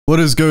What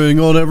is going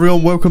on,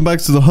 everyone? Welcome back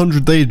to the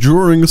 100-day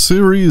drawing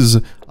series.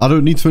 I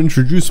don't need to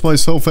introduce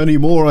myself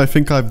anymore. I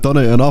think I've done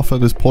it enough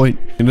at this point.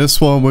 In this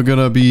one, we're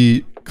gonna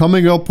be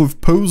coming up with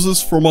poses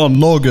from our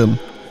noggin,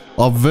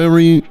 our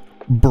very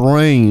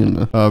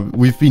brain.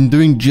 We've been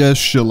doing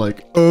gesture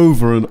like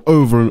over and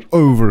over and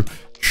over.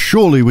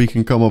 Surely we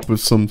can come up with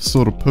some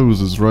sort of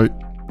poses, right?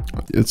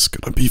 It's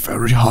gonna be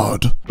very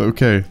hard.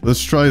 Okay,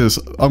 let's try this.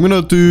 I'm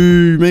gonna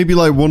do maybe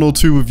like one or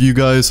two with you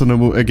guys, and then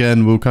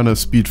we'll kind of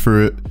speed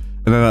through it.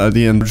 And then at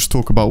the end, just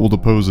talk about all the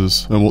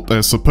poses and what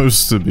they're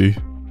supposed to be.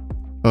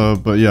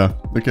 But yeah.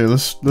 Okay,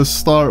 let's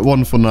start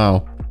one for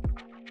now.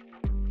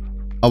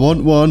 I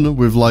want one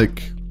with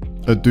like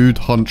a dude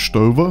hunched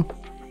over.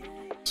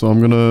 So I'm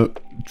gonna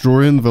draw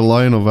in the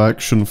line of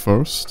action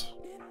first.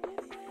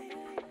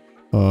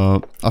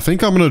 I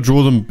think I'm gonna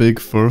draw them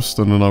big first,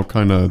 and then I'll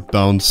kind of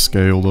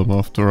downscale them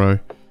after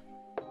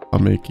I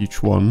make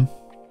each one.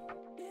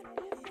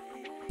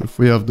 If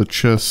we have the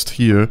chest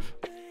here,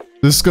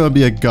 this is gonna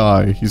be a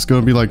guy. He's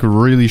gonna be like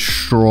really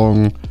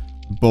strong,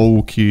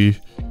 bulky,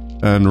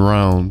 and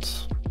round.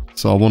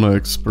 So I want to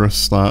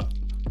express that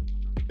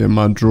in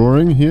my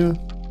drawing here.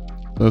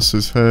 That's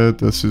his head,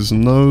 that's his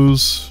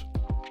nose.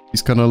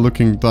 He's kind of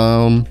looking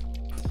down.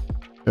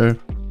 Okay.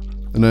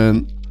 And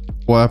then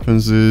what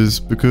happens is,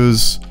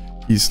 because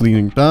he's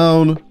leaning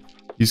down,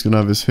 he's gonna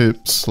have his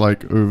hips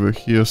like over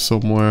here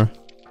somewhere.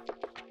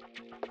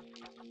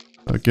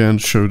 Again,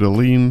 shoulder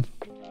lean.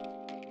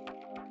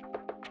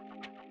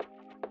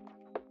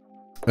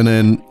 And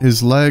then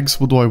his legs,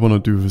 what do I want to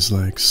do with his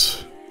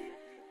legs?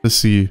 Let's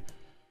see.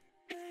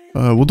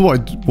 What do I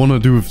want to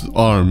do with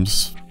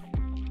arms?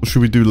 Or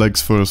should we do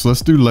legs first?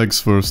 Let's do legs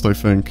first, I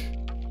think.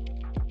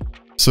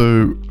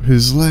 So,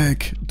 his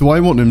leg, do I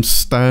want him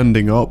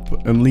standing up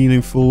and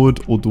leaning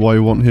forward, or do I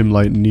want him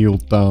like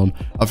kneeled down?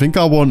 I think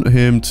I want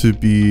him to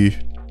be...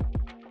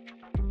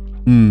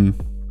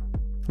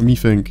 Let me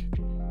think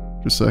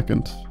for a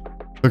second.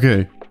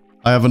 Okay,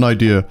 I have an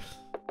idea.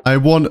 I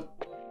want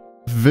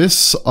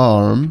this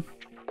arm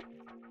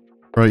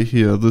right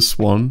here, this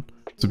one,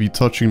 to be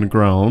touching the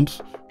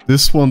ground.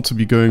 This one to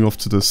be going off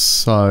to the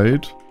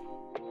side.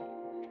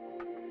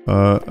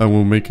 And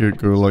we'll make it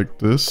go like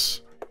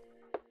this.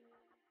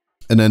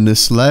 And then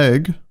this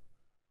leg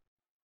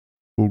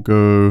will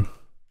go...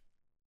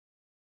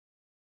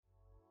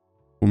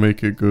 We'll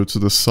make it go to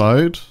the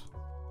side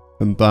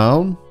and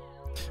down.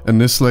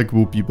 And this leg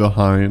will be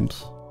behind.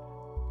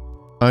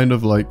 Kind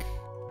of like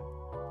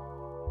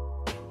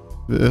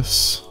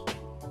this.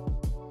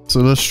 So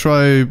let's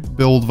try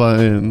build that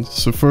in.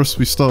 So first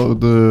we start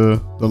with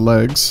the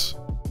legs.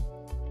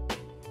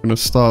 I'm gonna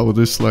start with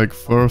this leg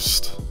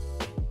first.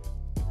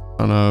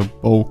 And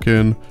bulk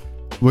in.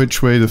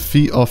 Which way the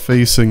feet are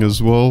facing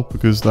as well,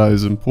 because that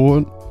is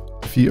important.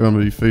 The feet are gonna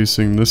be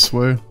facing this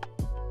way.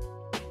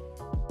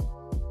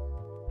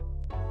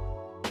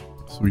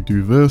 So we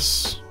do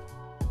this.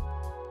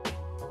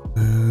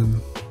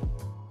 And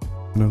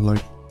kind of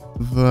like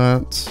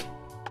that.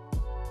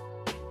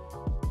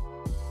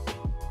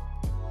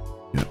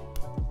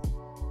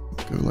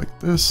 Go like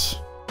this.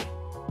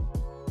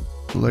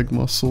 Leg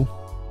muscle,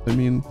 I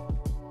mean.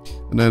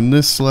 And then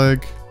this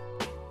leg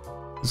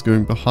is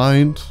going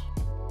behind.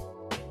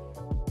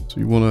 So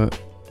you want to...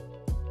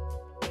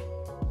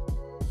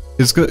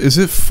 Is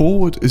it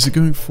forward? Is it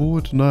going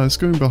forward? No, it's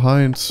going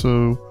behind,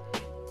 so...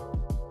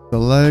 The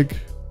leg...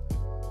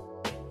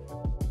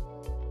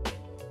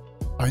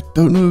 I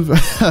don't know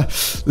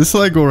if... This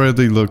leg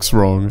already looks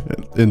wrong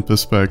in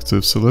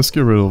perspective, so let's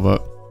get rid of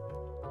that.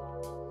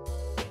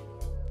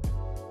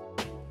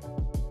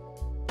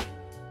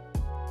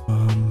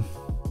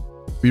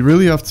 We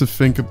really have to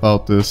think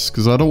about this,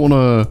 because I don't want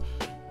to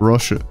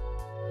rush it.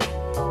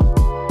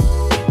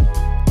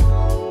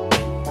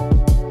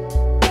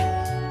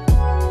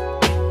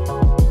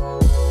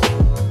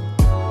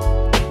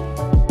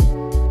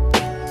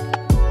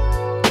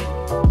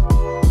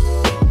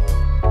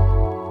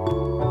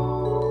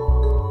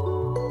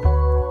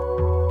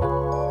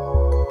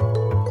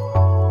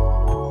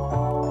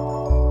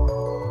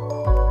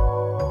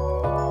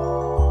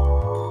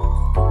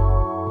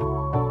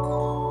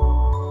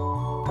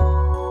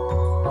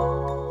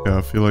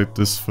 I feel like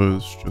this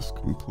first is just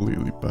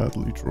completely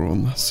badly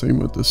drawn. Same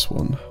with this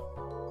one.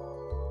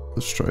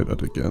 Let's try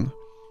that again.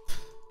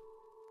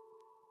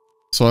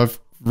 So I've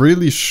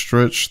really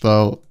stretched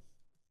out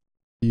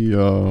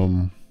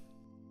the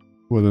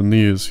where the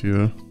knee is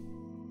here.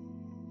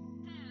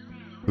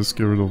 Let's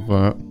get rid of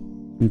that.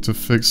 Need to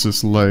fix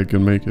this leg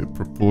and make it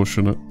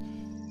proportionate.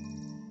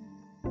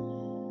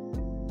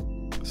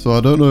 So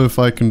I don't know if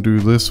I can do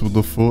this with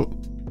the foot.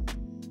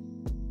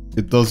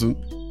 It doesn't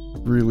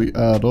really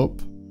add up.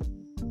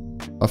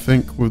 I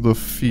think with the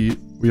feet,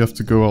 we have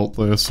to go out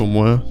there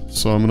somewhere.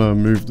 So I'm gonna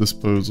move this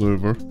pose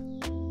over.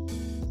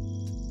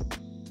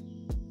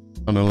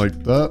 Kinda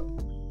like that.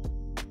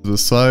 To the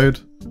side.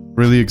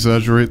 Really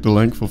exaggerate the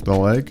length of the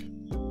leg.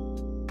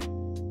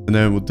 And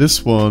then with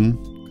this one,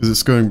 because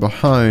it's going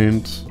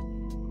behind,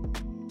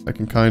 I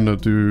can kinda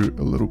do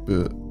a little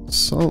bit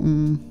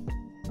something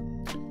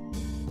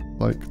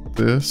like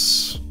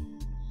this.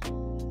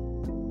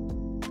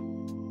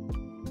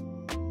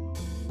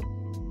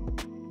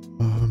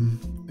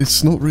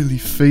 It's not really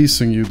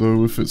facing you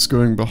though if it's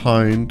going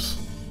behind.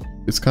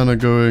 It's kind of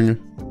going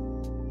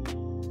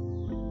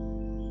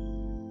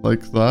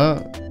like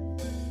that.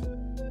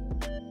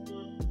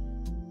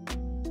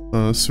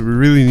 So we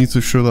really need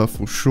to show that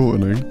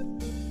foreshortening,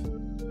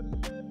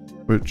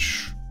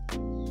 which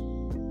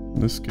in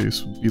this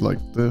case would be like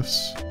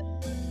this.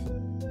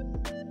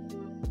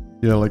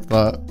 Yeah, like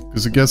that,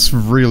 because it gets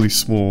really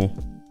small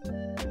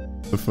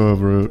the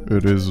further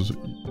it is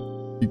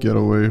you get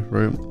away,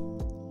 right?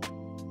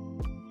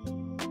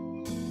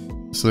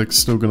 It's like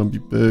still gonna be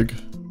big.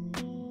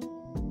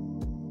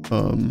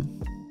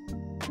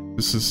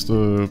 This is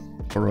the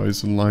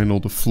horizon line or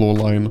the floor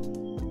line.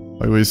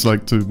 I always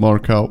like to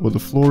mark out where the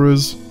floor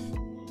is.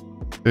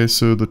 Okay,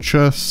 so the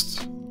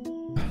chest,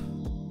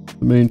 the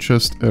main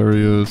chest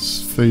area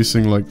is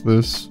facing like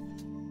this,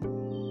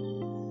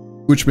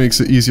 which makes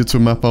it easier to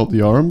map out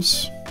the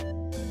arms.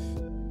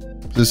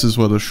 This is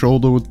where the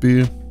shoulder would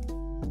be.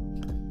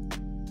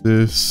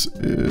 This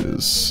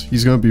is...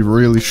 he's gonna be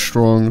really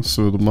strong,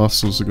 so the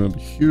muscles are gonna be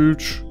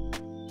huge.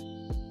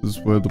 This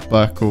is where the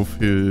back of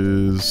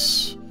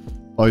his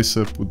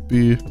bicep would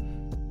be.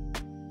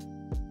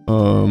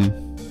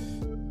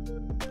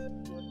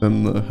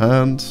 Then the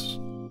hand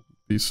would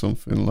be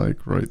something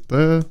like right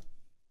there.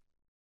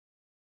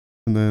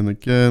 And then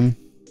again,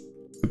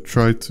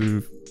 try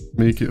to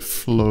make it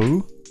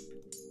flow.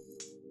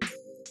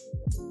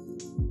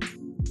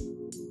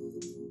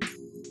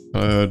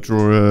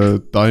 Draw a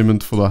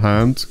diamond for the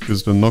hand,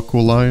 because the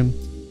knuckle line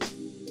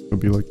will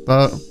be like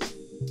that.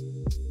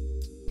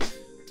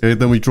 Okay,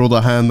 then we draw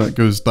the hand that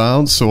goes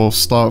down, so I'll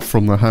start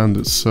from the hand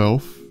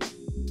itself.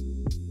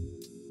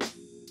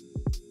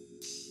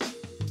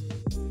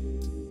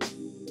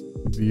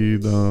 Be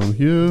down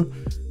here,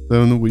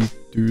 then we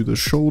do the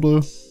shoulder,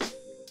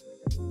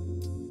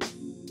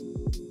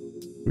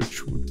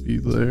 which would be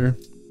there.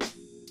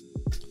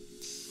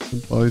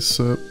 The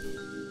bicep.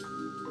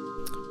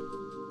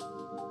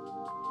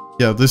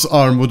 Yeah, this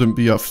arm wouldn't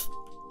be at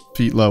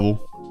feet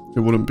level. It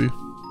wouldn't be.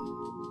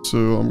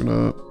 So I'm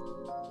gonna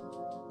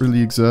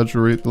really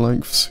exaggerate the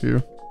lengths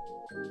here.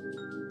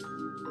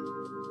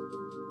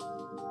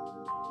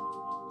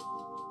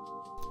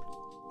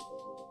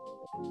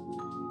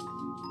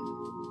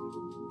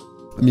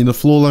 I mean, the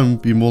floor line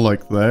would be more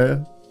like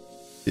there.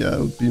 Yeah, it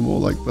would be more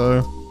like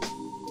there.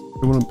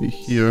 It wouldn't be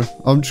here.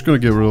 I'm just gonna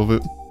get rid of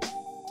it.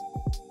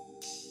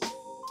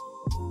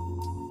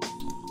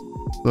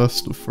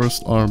 That's the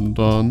first arm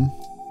done.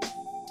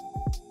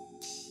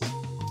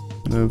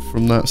 And then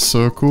from that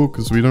circle,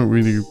 because we don't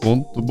really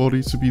want the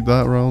body to be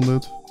that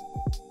rounded.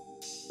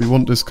 We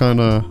want this kind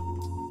of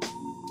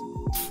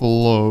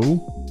flow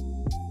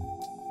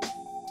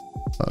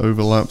that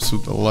overlaps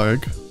with the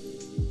leg.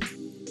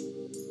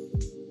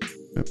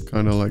 Yep,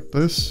 kind of like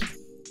this.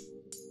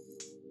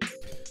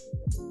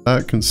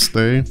 That can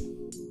stay.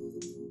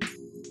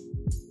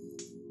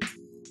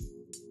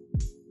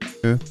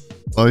 Okay,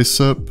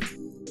 bicep.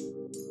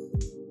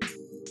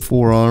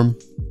 Forearm.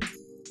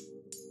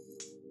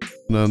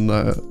 And then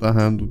the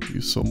hand would be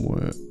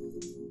somewhere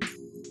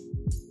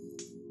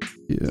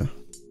here.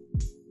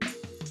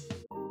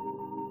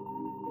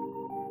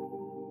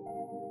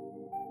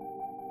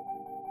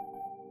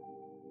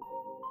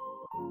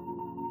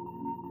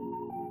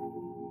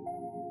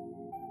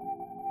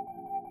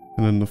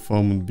 And then the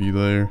thumb would be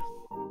there.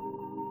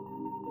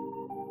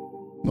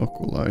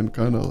 Knuckle line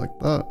kind of like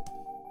that.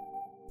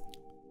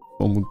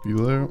 Thumb would be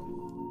there.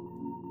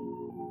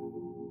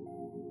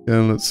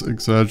 Again, let's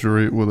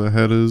exaggerate where the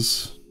head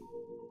is.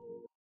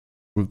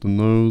 With the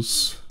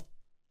nose.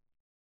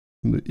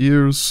 And the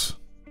ears.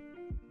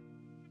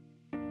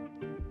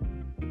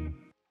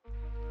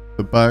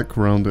 The back,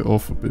 round it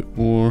off a bit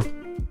more.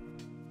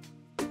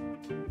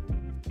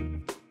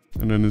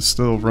 And then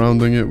instead of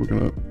rounding it, we're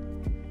gonna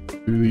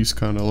do these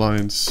kind of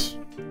lines.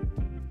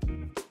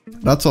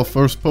 That's our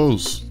first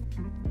pose.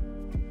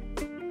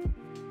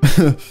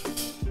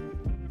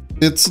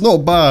 It's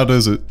not bad,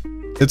 is it?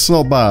 It's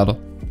not bad.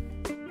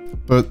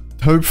 But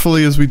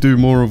hopefully as we do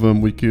more of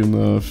them, we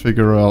can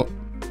figure out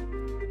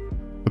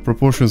the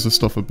proportions of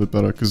stuff a bit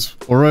better. Because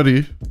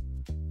already,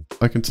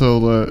 I can tell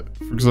that,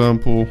 for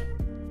example,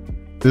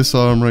 this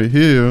arm right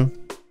here,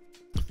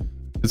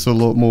 it's a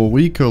lot more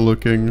weaker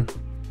looking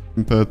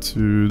compared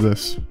to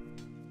this.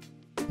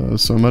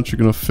 So I'm actually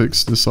going to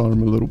fix this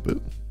arm a little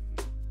bit.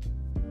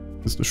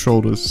 Because the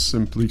shoulder is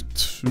simply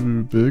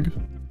too big.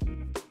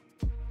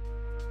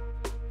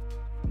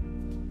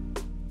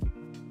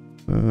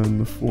 And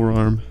the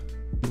forearm.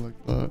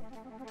 Like that.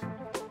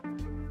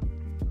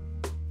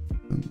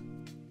 And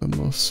the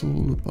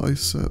muscle, the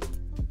bicep,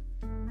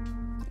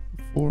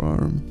 the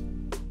forearm.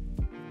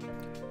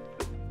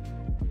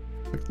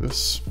 Like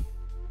this.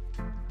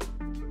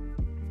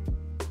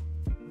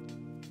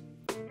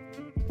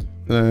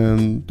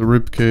 And the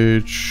rib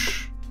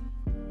cage.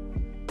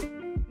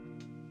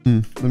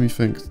 Let me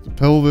think. The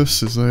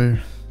pelvis is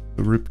there.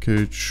 The rib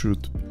cage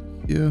should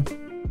be here.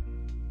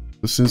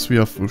 But since we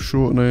have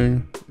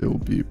foreshortening, it will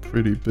be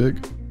pretty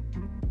big.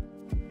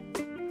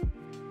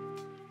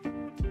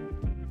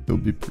 It'll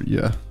be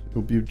yeah,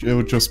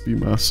 it'll just be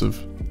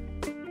massive.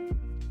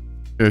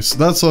 Okay, so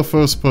that's our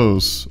first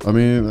pose. I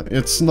mean,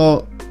 it's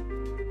not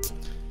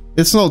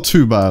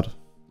too bad.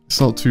 It's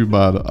not too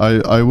bad.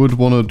 I would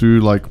want to do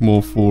like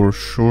more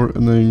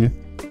foreshortening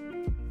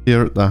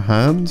here at the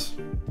hand.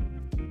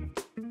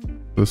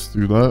 Let's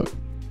do that.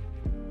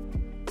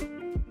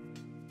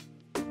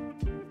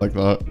 Like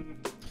that.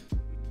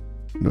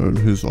 You know, and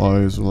his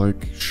eyes are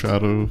like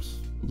shadows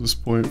at this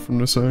point from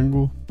this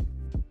angle.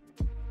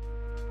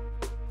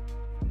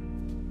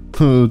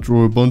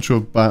 Draw a bunch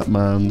of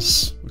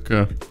Batmans.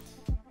 Okay.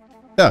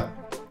 Yeah,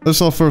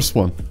 that's our first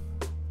one.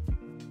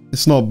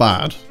 It's not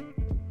bad.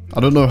 I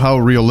don't know how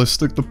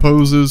realistic the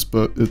pose is,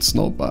 but it's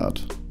not bad.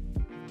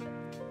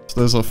 So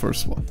there's our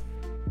first one.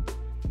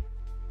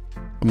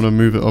 I'm gonna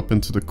move it up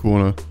into the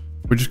corner.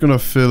 We're just gonna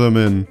fill them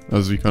in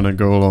as we kind of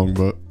go along,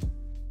 but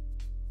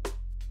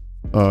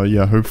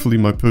yeah, hopefully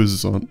my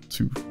poses aren't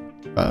too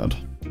bad.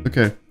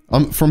 Okay,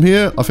 from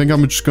here, I think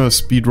I'm just gonna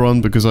speed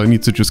run because I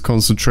need to just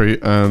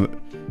concentrate and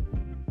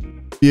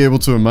be able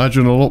to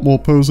imagine a lot more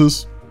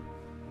poses.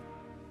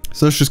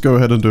 So let's just go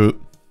ahead and do it.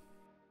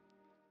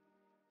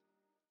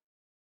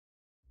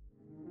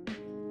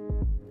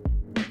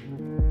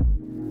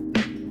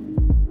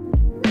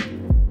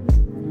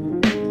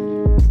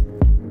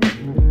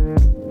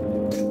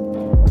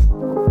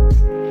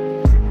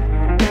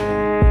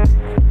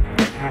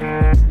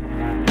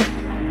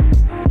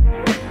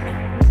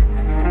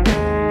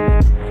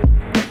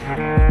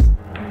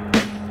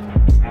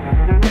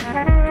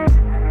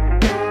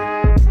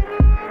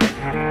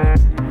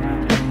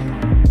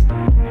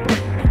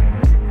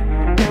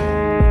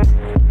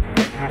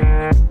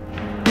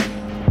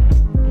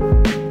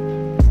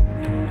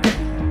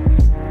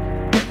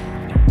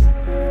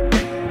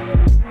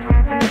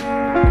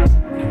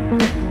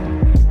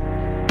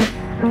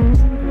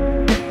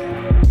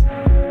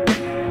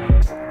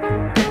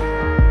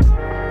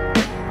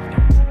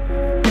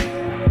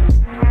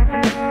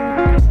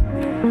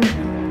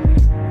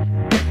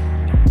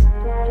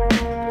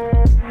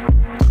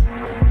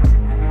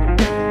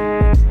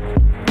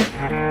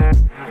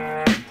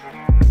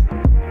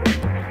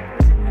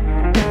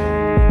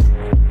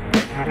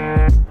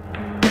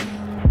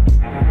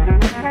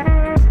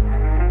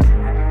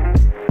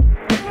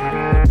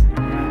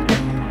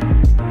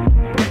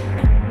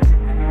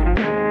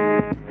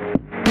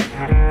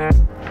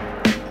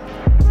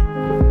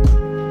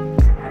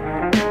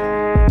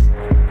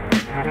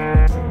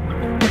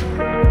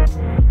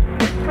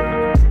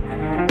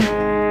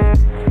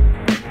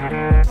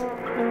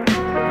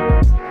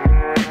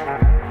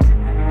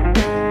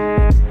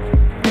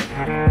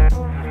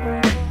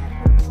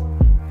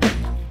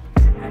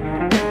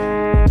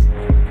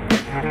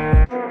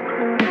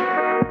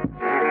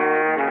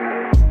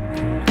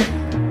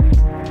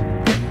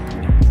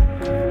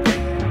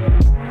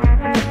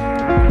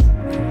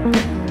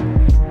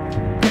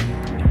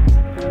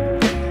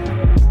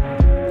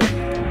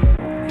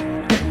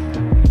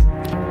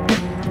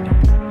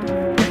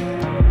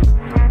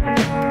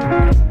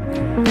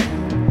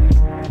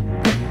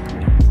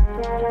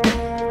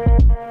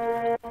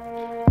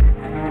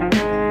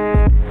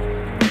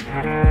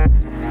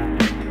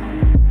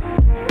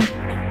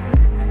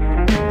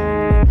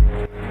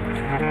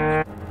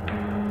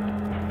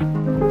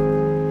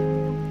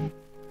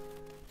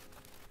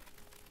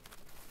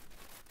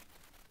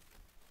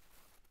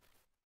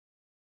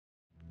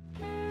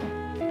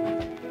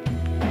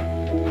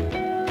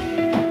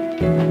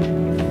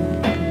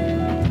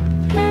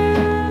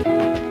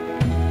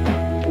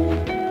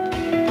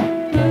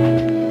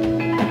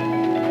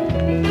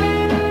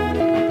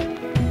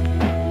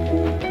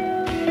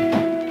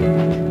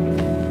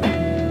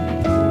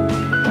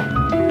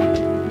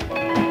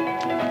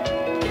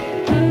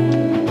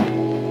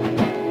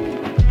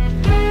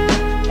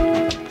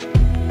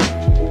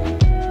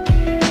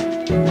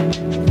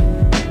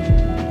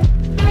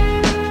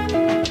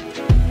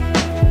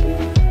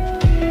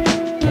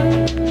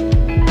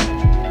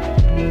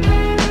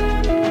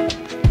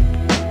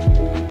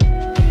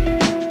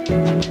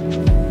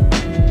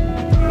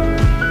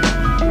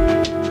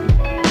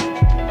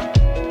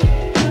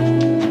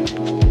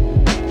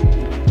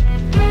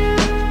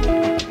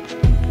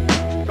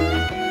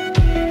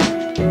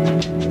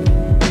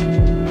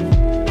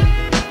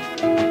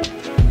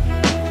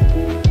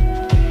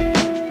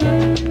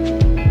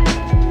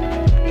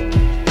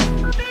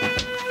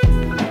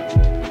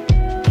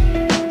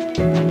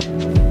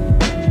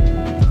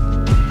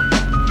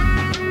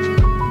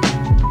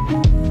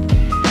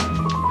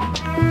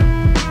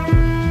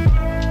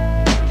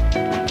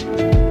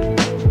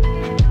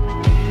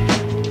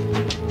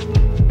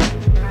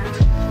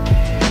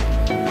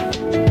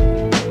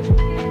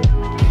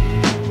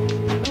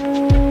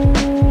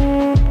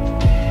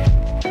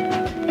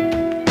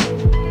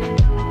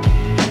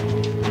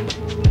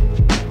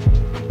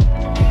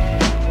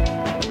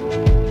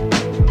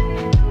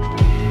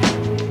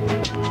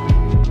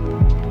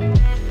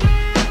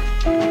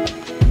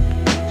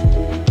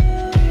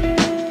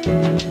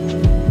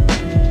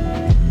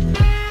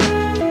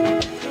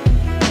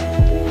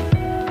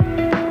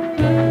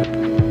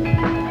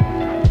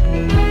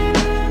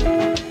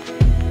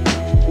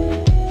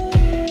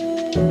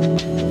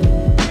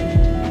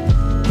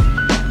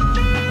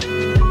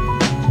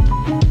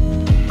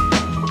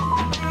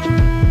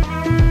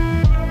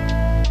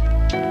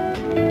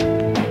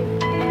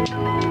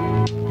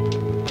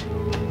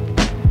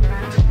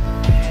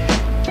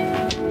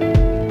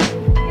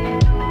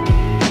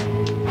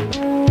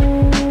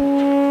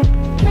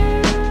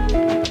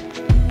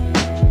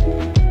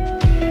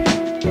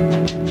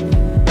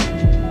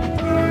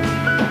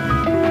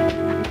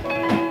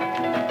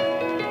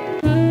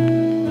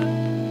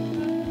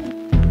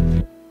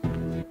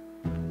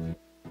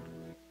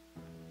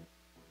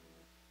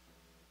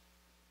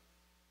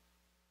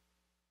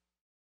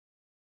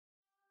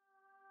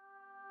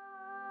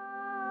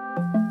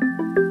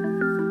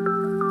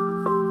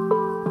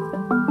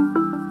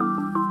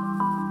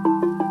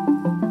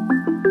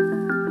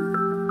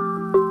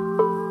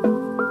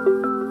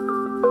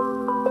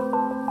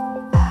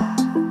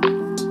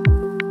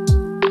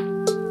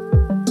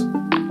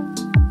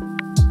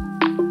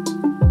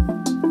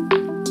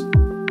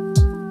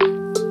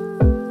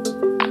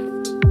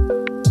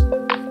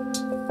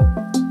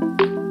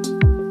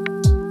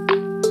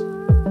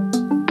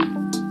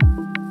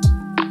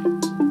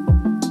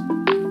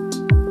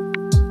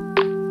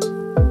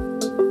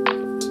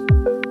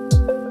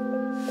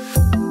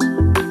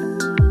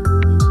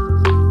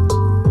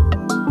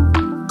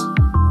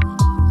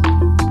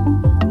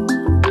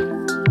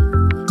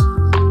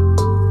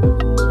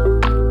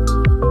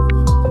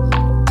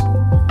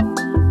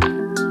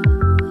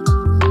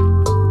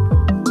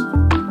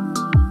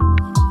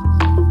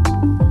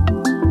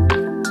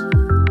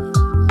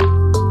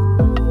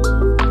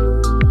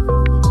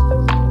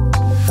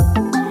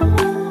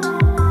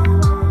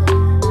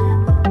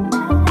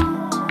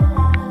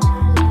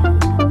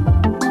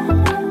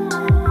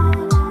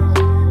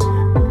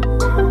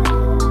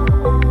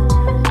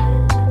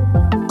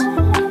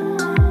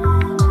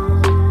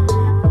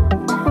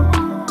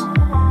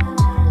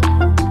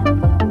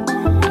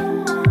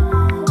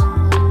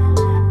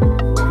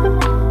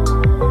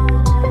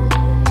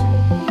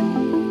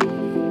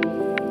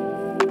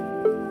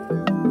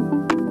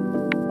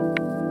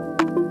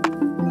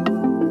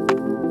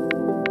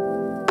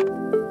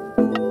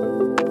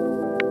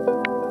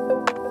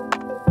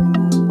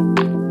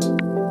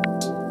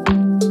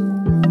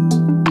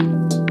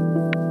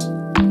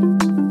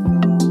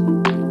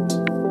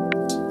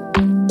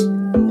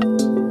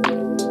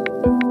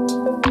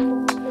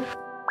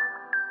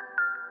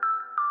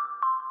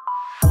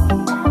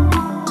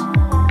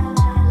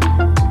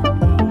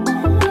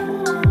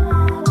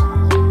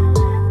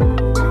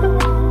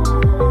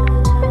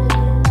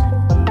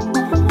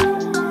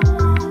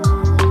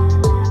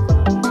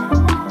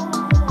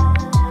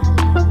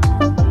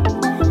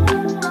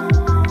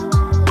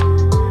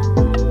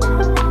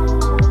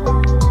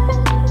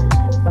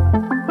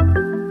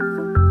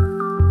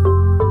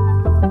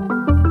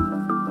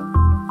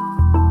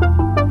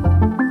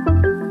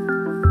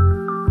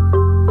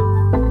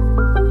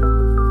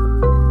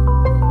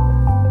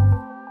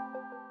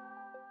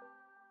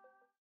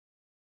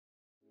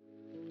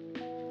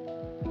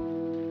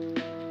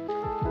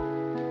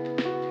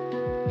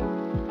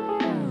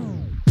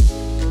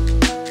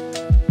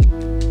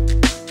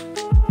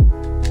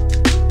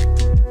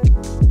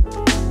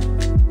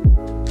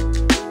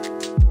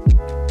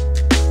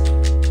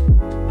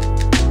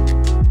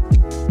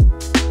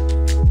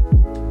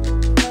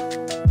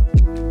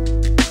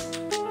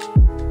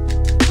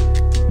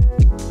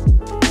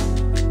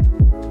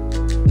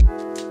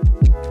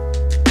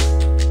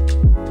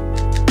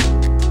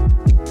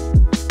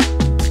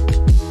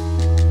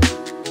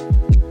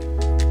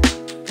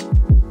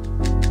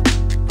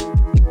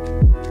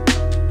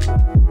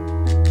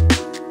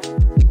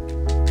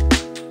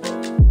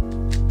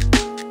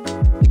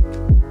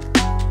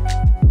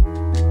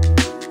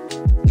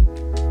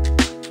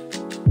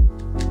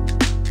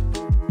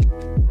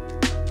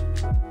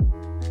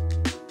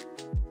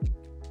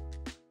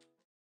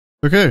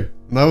 Okay,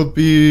 that would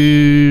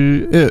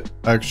be it,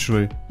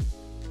 actually.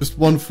 Just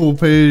one full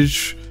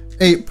page,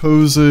 8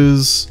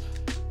 poses,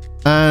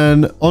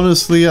 and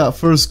honestly, at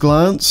first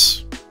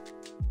glance,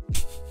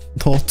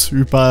 not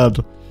too bad.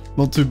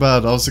 Not too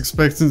bad. I was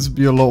expecting to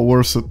be a lot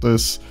worse at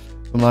this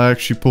than I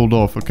actually pulled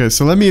off. Okay,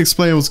 so let me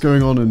explain what's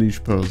going on in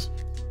each pose.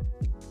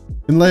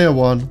 In layer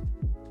 1,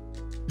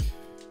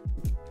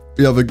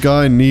 we have a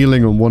guy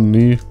kneeling on one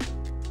knee.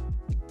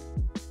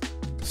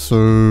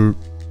 So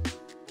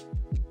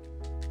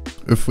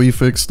if we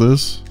fix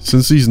this,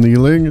 since he's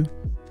kneeling,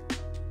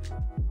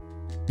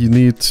 you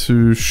need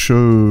to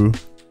show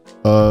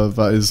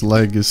that his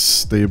leg is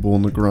stable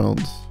on the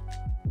ground.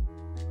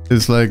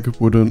 His leg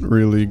wouldn't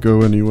really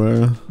go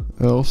anywhere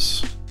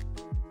else.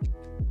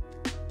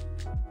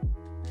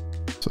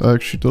 So it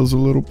actually does a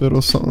little bit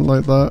or something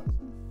like that.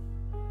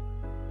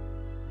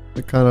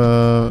 It kind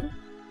of,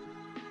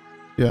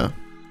 yeah,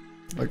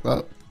 like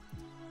that.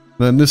 And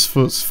then this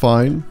foot's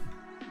fine.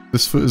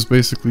 This foot is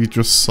basically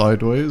just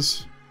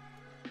sideways.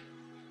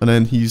 And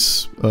then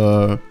he's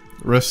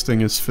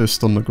resting his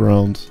fist on the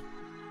ground.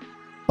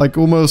 Like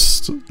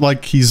almost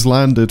like he's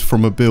landed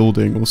from a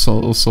building or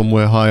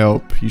somewhere high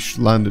up. He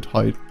landed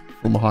high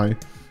from high.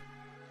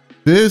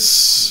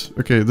 This,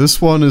 okay,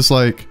 this one is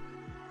like,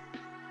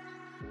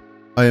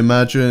 I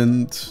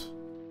imagined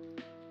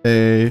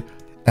a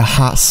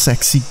hot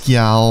sexy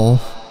gal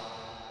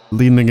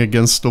leaning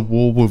against a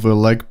wall with her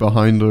leg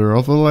behind her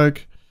other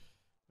leg.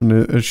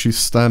 And she's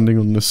standing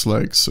on this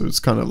leg, so it's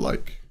kind of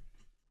like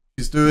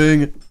she's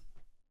doing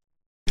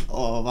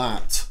all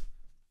that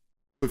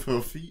with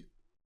her feet.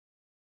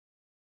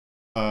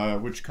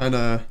 Which kind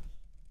of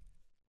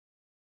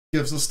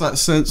gives us that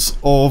sense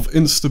of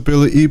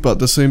instability, but at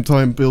the same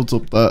time builds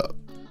up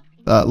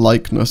that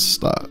likeness,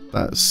 that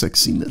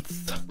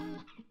sexiness.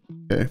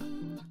 Okay,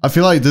 I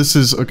feel like this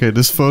is okay.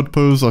 This third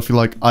pose, I feel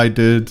like I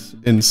did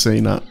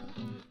insane at.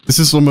 This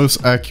is the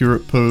most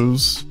accurate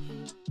pose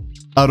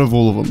out of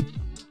all of them.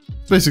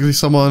 It's basically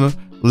someone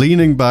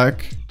leaning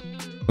back,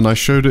 and I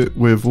showed it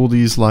with all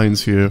these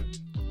lines here,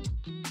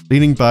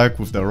 leaning back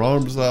with their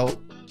arms out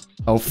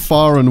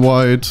far and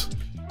wide,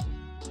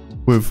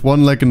 with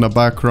one leg in the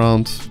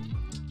background,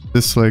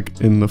 this leg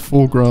in the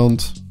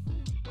foreground,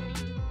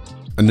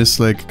 and this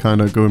leg kind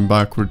of going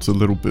backwards a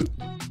little bit.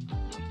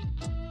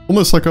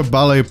 Almost like a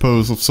ballet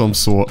pose of some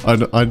sort.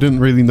 I didn't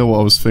really know what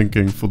I was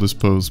thinking for this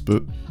pose,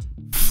 but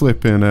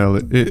flipping hell,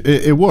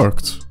 it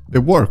worked. It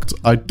worked.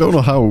 I don't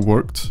know how it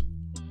worked,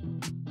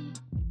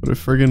 but it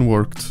friggin'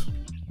 worked.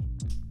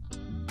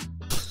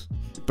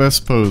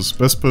 Best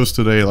pose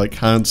today, like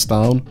hands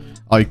down.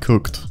 I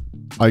cooked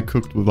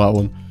with that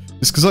one.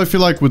 It's because I feel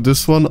like with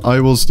this one,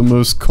 I was the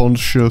most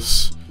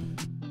conscious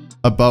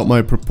about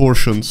my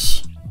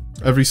proportions.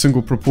 Every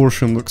single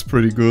proportion looks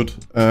pretty good,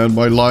 and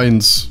my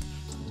lines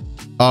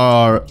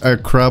are a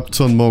crap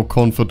ton more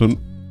confident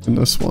in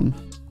this one.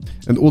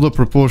 And all the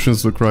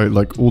proportions look right,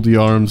 like all the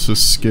arms are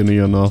skinny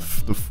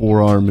enough, the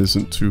forearm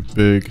isn't too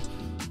big,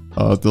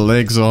 the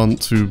legs aren't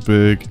too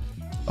big.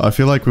 I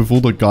feel like with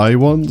all the guy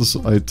ones,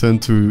 I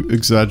tend to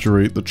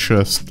exaggerate the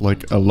chest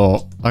like a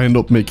lot. I end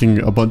up making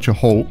a bunch of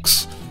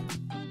hulks.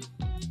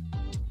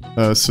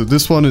 So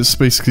this one is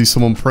basically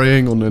someone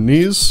praying on their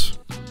knees.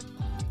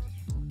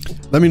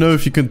 Let me know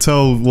if you can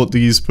tell what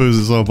these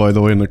poses are, by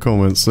the way, in the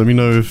comments. Let me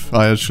know if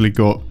I actually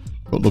got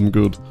them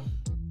good.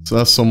 So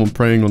that's someone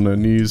praying on their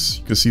knees.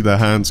 You can see their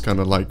hands kind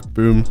of like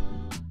boom.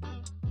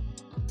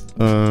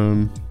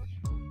 And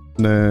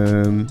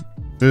then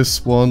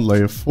this one,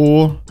 layer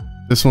 4.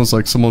 This one's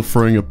like someone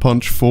throwing a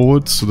punch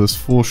forward, so there's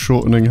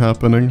foreshortening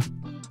happening.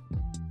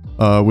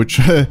 Which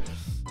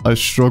I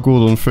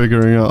struggled on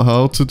figuring out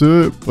how to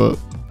do it, but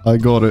I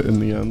got it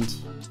in the end.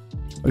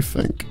 I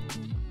think.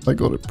 I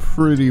got it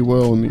pretty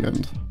well in the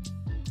end.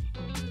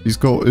 He's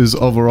got his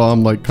other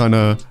arm like kind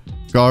of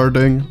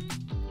guarding.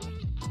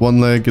 One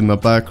leg in the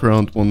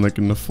background, one leg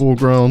in the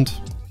foreground.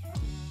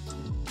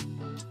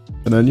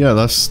 And then yeah,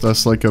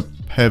 that's like a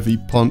heavy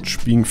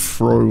punch being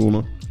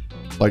thrown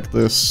like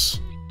this.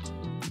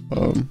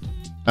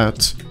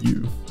 At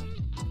you.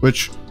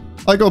 Which,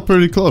 I got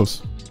pretty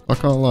close. I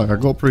can't lie, I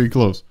got pretty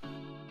close.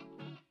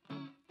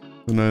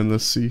 And then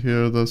let's see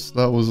here,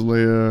 that was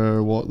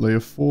layer, what, layer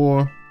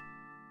 4?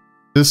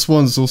 This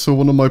one's also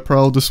one of my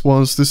proudest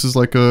ones. This is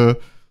like a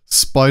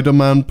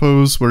Spider-Man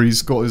pose where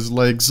he's got his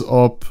legs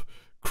up,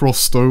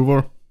 crossed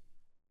over.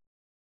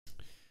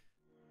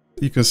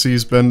 You can see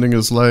he's bending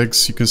his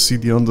legs, you can see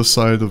the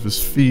underside of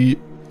his feet.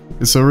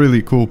 It's a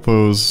really cool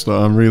pose that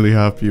I'm really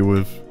happy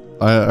with.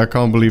 I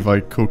can't believe I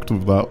cooked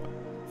with that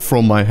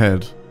from my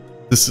head.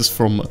 This is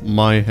from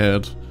my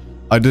head.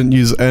 I didn't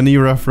use any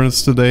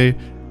reference today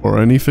or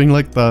anything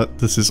like that.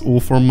 This is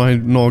all from my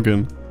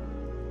noggin.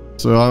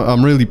 So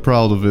I'm really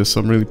proud of this.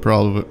 I'm really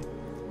proud of it.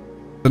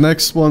 The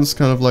next one's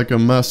kind of like a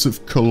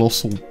massive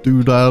colossal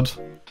doodad.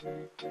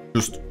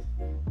 Just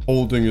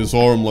holding his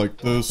arm like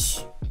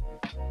this.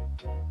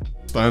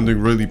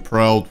 Standing really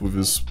proud with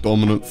his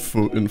dominant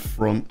foot in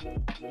front.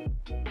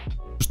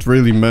 Just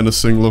really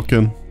menacing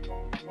looking.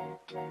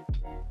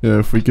 Yeah,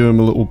 if we give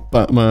him a little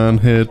Batman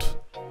head,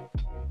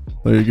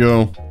 There you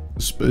go.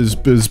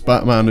 Is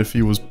Batman if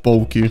he was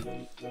bulky.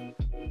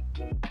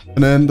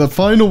 And then the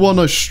final one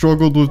I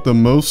struggled with the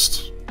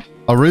most.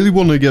 I really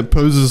want to get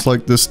poses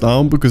like this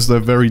down because they're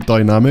very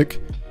dynamic.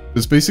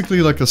 It's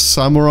basically like a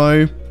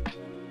samurai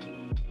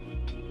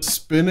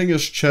spinning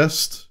his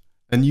chest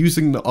and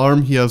using the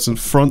arm he has in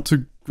front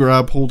to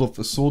grab hold of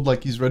the sword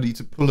like he's ready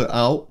to pull it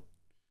out.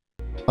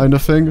 Kind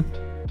of thing.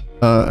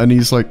 And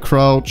he's like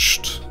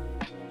crouched.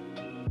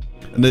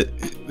 And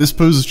this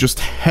pose is just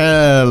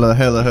hella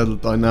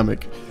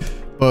dynamic.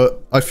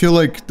 But I feel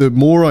like the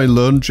more I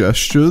learn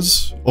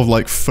gestures of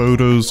like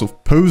photos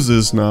of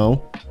poses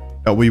now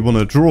that we want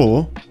to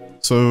draw,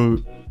 so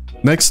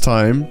next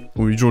time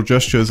when we draw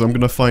gestures, I'm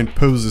gonna find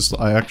poses that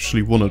I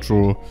actually want to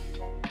draw.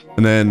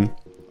 And then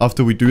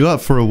after we do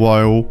that for a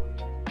while,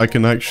 I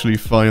can actually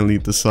finally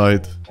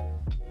decide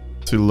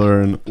to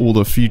learn all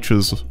the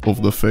features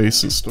of the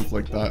face and stuff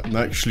like that, and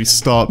actually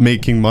start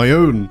making my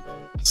own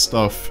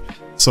stuff.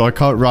 So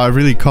I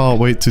really can't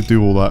wait to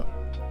do all that.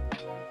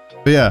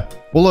 But yeah,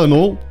 all in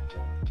all,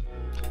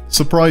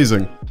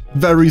 surprising.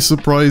 Very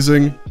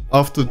surprising.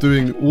 After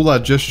doing all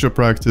that gesture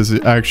practice,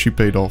 it actually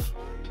paid off.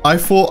 I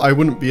thought I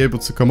wouldn't be able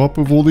to come up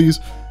with all these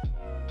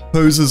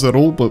poses at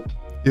all, but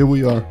here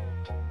we are.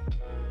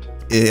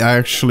 It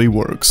actually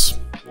works.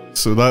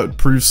 So that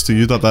proves to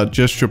you that that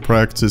gesture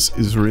practice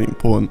is really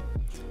important.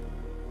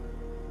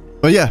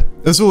 But yeah,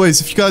 as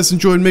always, if you guys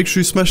enjoyed, make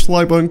sure you smash the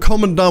like button,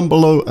 comment down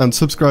below, and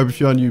subscribe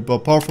if you are new. But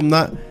apart from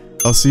that,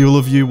 I'll see all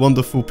of you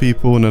wonderful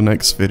people in the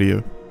next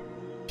video.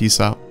 Peace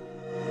out.